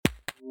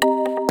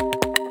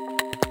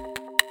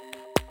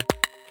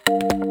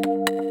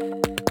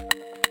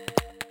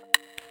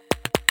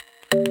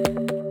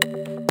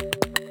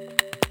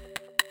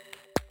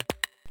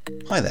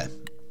Hi there,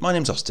 my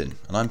name's Austin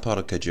and I'm part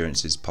of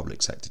Codurance's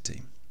public sector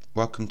team.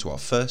 Welcome to our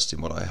first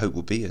in what I hope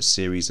will be a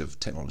series of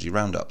technology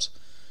roundups.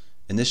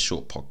 In this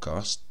short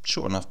podcast,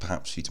 short enough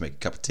perhaps for you to make a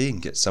cup of tea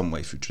and get some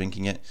way through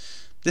drinking it,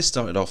 this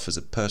started off as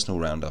a personal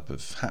roundup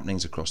of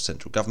happenings across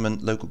central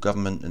government, local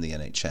government and the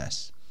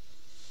NHS.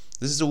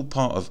 This is all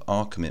part of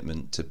our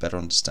commitment to better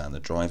understand the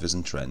drivers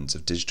and trends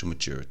of digital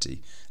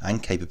maturity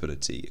and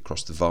capability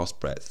across the vast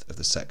breadth of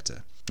the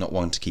sector. Not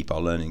one to keep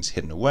our learnings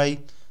hidden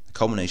away, the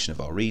culmination of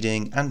our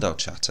reading and our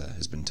chatter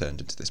has been turned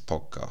into this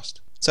podcast.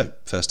 So,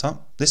 first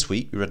up, this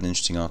week we read an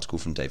interesting article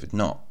from David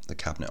Knott, the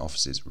Cabinet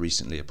Office's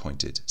recently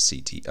appointed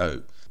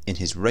CTO. In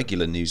his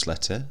regular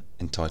newsletter,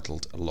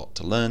 entitled A Lot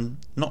to Learn,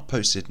 Knott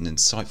posted an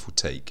insightful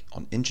take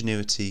on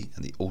ingenuity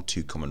and the all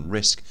too common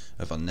risk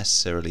of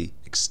unnecessarily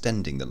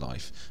extending the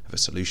life of a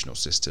solutional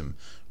system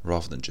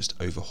rather than just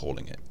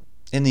overhauling it.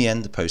 In the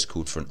end, the post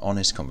called for an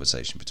honest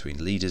conversation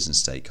between leaders and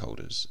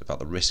stakeholders about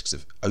the risks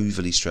of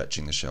overly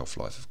stretching the shelf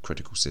life of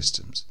critical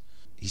systems.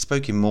 He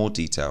spoke in more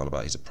detail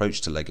about his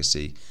approach to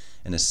legacy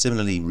in a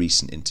similarly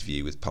recent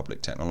interview with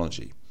Public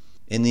Technology.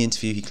 In the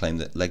interview, he claimed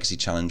that legacy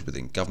challenge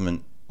within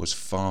government was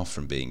far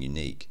from being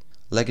unique.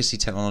 Legacy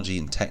technology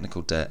and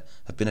technical debt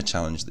have been a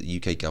challenge that the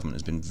UK government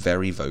has been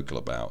very vocal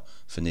about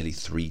for nearly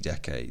 3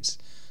 decades.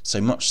 So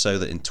much so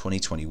that in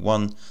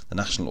 2021, the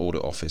National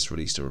Audit Office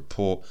released a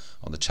report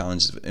on the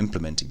challenges of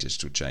implementing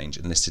digital change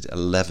and listed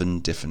 11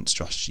 different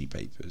strategy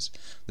papers.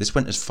 This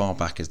went as far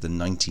back as the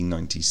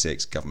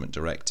 1996 government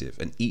directive,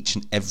 and each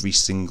and every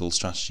single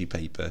strategy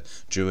paper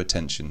drew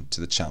attention to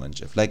the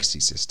challenge of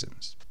legacy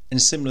systems. In a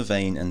similar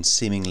vein and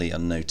seemingly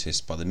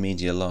unnoticed by the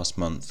media last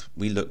month,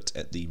 we looked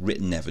at the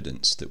written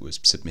evidence that was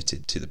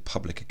submitted to the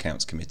Public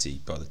Accounts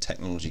Committee by the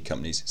technology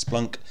companies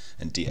Splunk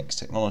and DX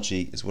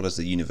Technology, as well as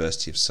the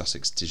University of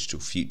Sussex Digital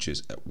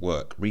Futures at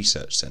Work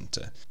Research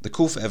Centre. The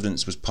call for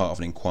evidence was part of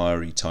an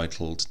inquiry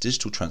titled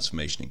Digital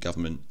Transformation in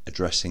Government,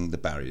 Addressing the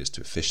Barriers to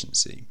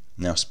Efficiency.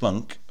 Now,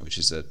 Splunk, which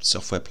is a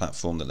software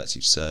platform that lets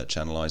you search,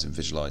 analyse and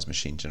visualise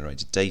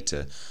machine-generated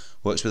data,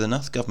 works with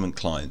enough government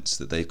clients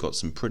that they've got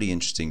some pretty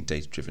interesting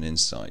data-driven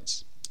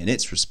insights. In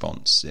its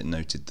response, it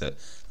noted that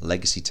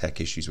legacy tech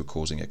issues were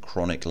causing a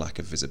chronic lack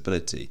of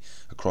visibility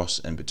across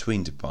and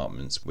between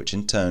departments, which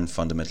in turn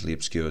fundamentally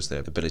obscures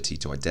their ability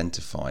to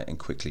identify and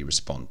quickly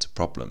respond to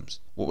problems.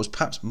 What was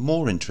perhaps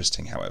more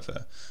interesting,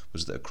 however,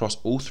 was that across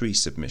all 3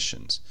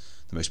 submissions,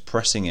 the most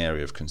pressing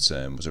area of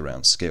concern was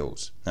around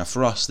skills. Now,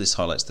 for us, this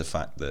highlights the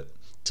fact that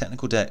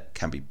technical debt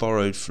can be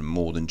borrowed from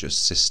more than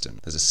just systems.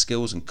 There's a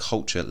skills and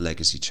culture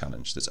legacy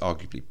challenge that's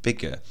arguably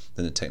bigger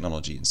than the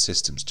technology and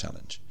systems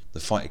challenge.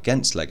 The fight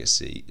against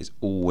legacy is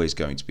always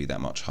going to be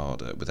that much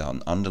harder without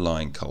an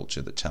underlying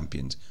culture that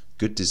champions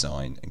good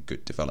design and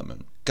good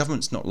development.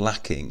 Government's not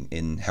lacking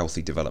in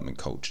healthy development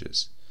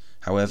cultures.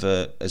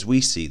 However, as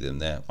we see them,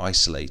 they're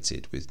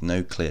isolated with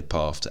no clear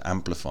path to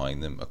amplifying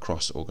them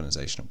across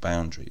organisational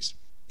boundaries.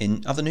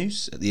 In other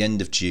news, at the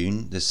end of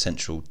June, the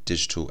Central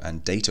Digital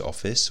and Data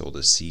Office, or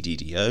the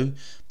CDDO,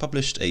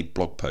 published a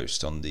blog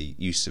post on the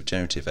use of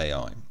generative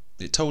AI.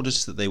 It told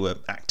us that they were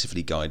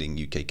actively guiding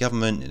UK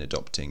government in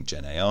adopting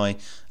Gen AI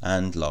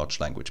and large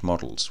language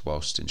models,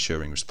 whilst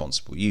ensuring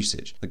responsible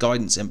usage. The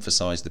guidance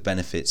emphasised the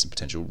benefits and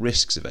potential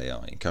risks of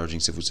AI, encouraging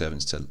civil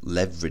servants to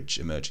leverage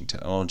emerging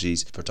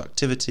technologies for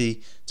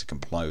productivity, to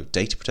comply with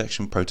data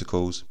protection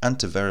protocols, and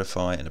to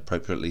verify and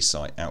appropriately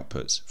cite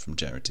outputs from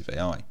generative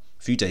AI.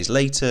 A few days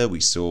later, we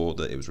saw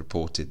that it was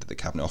reported that the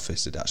Cabinet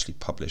Office had actually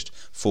published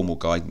formal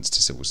guidance to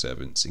civil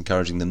servants,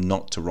 encouraging them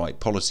not to write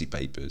policy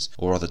papers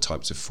or other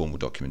types of formal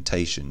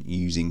documentation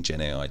using Gen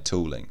AI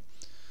tooling.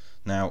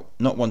 Now,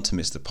 not one to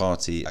miss the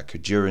party, at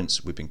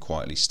Codurance we've been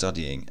quietly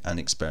studying and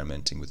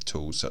experimenting with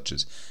tools such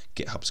as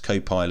GitHub's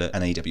Copilot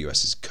and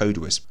AWS's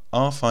CodeWhisp.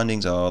 Our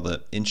findings are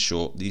that, in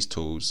short, these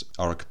tools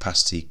are a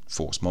capacity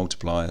force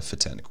multiplier for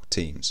technical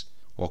teams.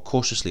 While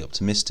cautiously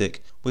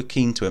optimistic, we're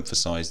keen to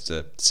emphasise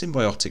the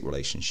symbiotic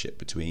relationship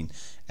between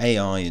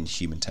AI and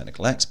human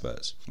technical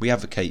experts. We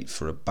advocate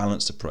for a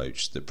balanced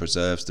approach that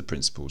preserves the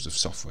principles of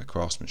software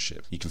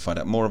craftsmanship. You can find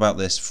out more about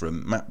this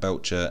from Matt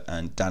Belcher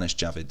and Danish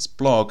Javid's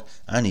blog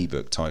and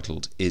ebook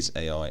titled Is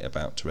AI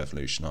About to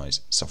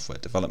Revolutionise Software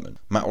Development?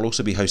 Matt will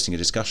also be hosting a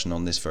discussion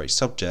on this very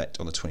subject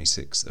on the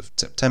 26th of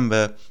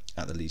September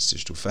at the Leeds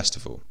Digital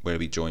Festival, where he'll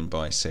be joined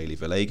by Saley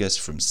Villegas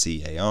from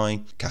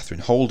CAI, Catherine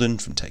Holden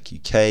from Tech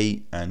UK,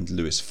 and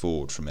Lewis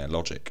Ford from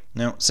AirLogic.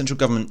 Now, central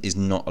government is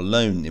not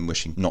alone in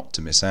wishing not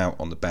to miss out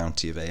on the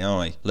bounty of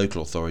AI.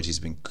 Local authorities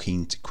have been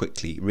keen to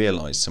quickly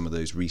realise some of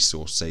those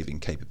resource-saving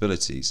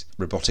capabilities.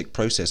 Robotic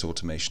Process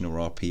Automation, or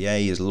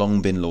RPA, has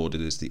long been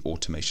lauded as the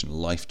automation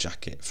life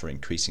jacket for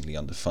increasingly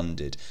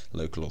underfunded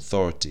local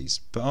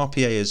authorities, but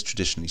RPA has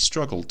traditionally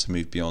struggled to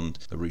move beyond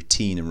the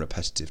routine and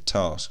repetitive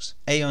tasks.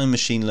 AI and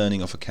machine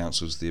learning offer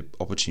councils the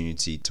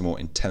opportunity to more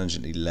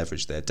intelligently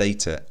leverage their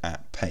data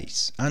at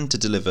pace and to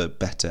deliver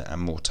better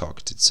and more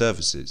targeted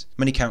services.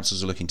 Many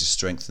councils are looking to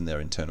strengthen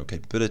their internal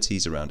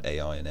capabilities around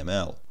AI and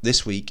ML.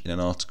 This week, in an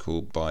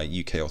article by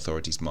UK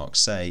authorities Mark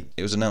Say,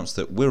 it was announced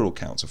that Wirral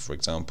Council, for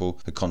example,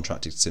 had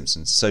contracted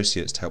Simpson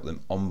Associates to help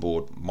them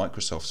onboard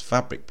Microsoft's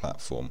Fabric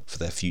platform for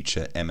their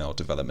future ML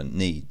development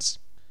needs.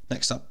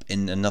 Next up,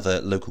 in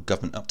another local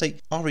government update,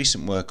 our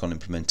recent work on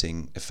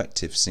implementing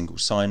effective single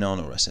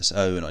sign-on or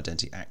SSO and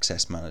identity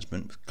access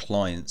management with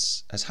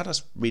clients has had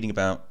us reading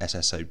about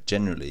SSO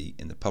generally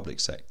in the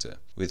public sector.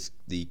 With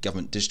the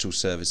government digital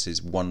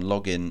services One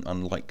Login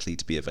unlikely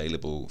to be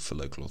available for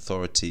local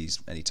authorities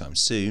anytime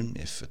soon,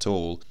 if at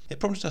all,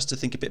 it prompted us to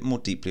think a bit more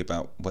deeply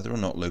about whether or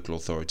not local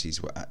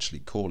authorities were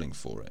actually calling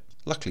for it.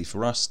 Luckily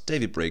for us,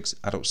 David Briggs,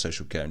 Adult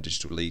Social Care and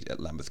Digital Lead at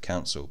Lambeth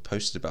Council,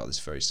 posted about this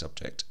very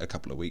subject a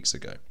couple of weeks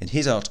ago. In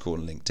his article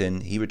on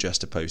LinkedIn, he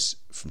redressed a post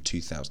from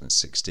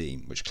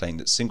 2016 which claimed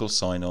that single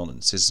sign-on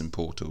and citizen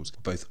portals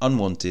were both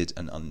unwanted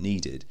and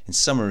unneeded. In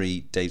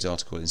summary, Dave's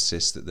article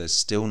insists that there's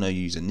still no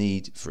user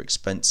need for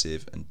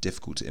expensive and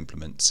difficult to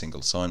implement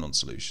single sign-on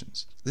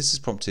solutions. This has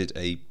prompted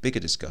a bigger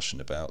discussion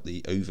about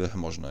the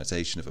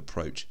over-homogenization of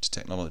approach to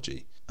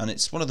technology, and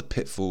it's one of the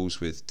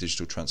pitfalls with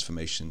digital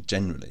transformation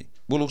generally.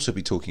 We'll also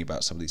be talking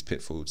about some of these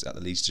pitfalls at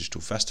the Leeds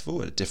Digital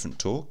Festival at a different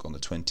talk on the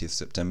 20th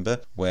September,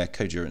 where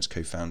Codurance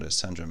co-founder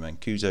Sandra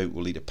Mancuso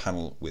will lead a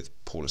panel with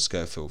Paula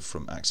Skirfield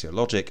from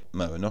Axiologic,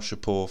 Mo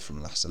Anoshapur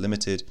from Lassa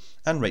Limited,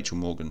 and Rachel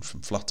Morgan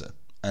from Flutter.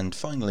 And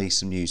finally,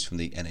 some news from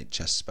the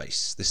NHS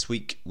space. This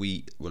week,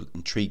 we were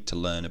intrigued to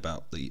learn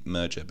about the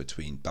merger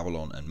between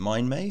Babylon and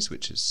MindMaze,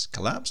 which has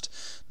collapsed,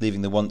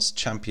 leaving the once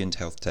championed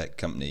health tech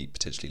company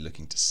potentially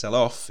looking to sell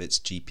off its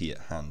GP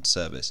at Hand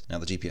service. Now,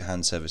 the GP at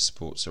Hand service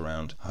supports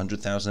around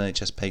 100,000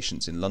 NHS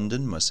patients in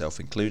London, myself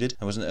included,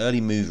 and was an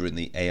early mover in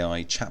the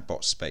AI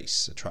chatbot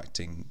space,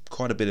 attracting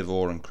quite a bit of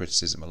awe and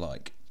criticism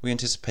alike. We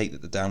anticipate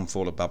that the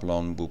downfall of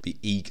Babylon will be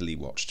eagerly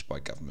watched by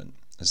government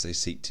as they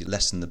seek to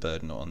lessen the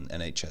burden on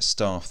NHS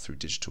staff through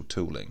digital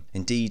tooling.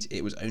 Indeed,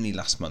 it was only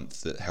last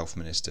month that Health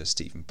Minister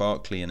Stephen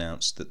Barclay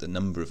announced that the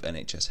number of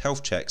NHS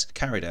health checks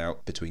carried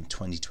out between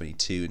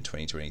 2022 and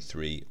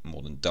 2023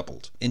 more than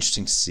doubled.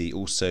 Interesting to see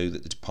also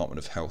that the Department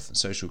of Health and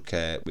Social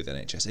Care with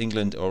NHS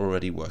England are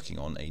already working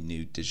on a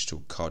new digital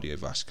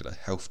cardiovascular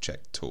health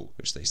check tool,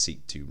 which they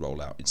seek to roll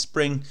out in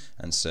spring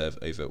and serve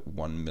over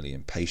 1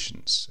 million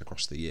patients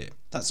across the year.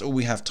 That's all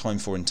we have time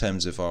for in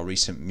terms of our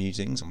recent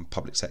musings on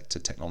public sector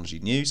technology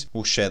news.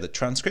 We'll share the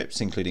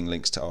transcripts, including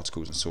links to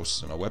articles and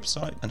sources on our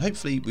website, and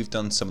hopefully we've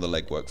done some of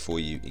the legwork for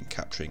you in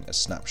capturing a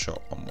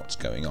snapshot on what's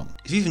going on.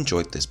 If you've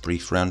enjoyed this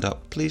brief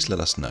roundup, please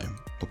let us know.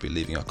 We'll be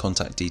leaving our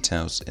contact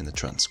details in the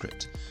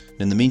transcript.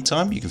 And in the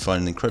meantime, you can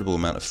find an incredible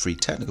amount of free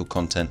technical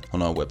content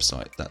on our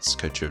website, that's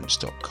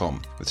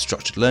codurance.com, with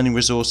structured learning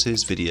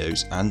resources,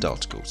 videos and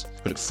articles.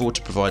 We look forward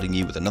to providing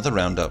you with another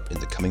roundup in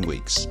the coming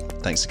weeks.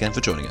 Thanks again for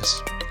joining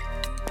us.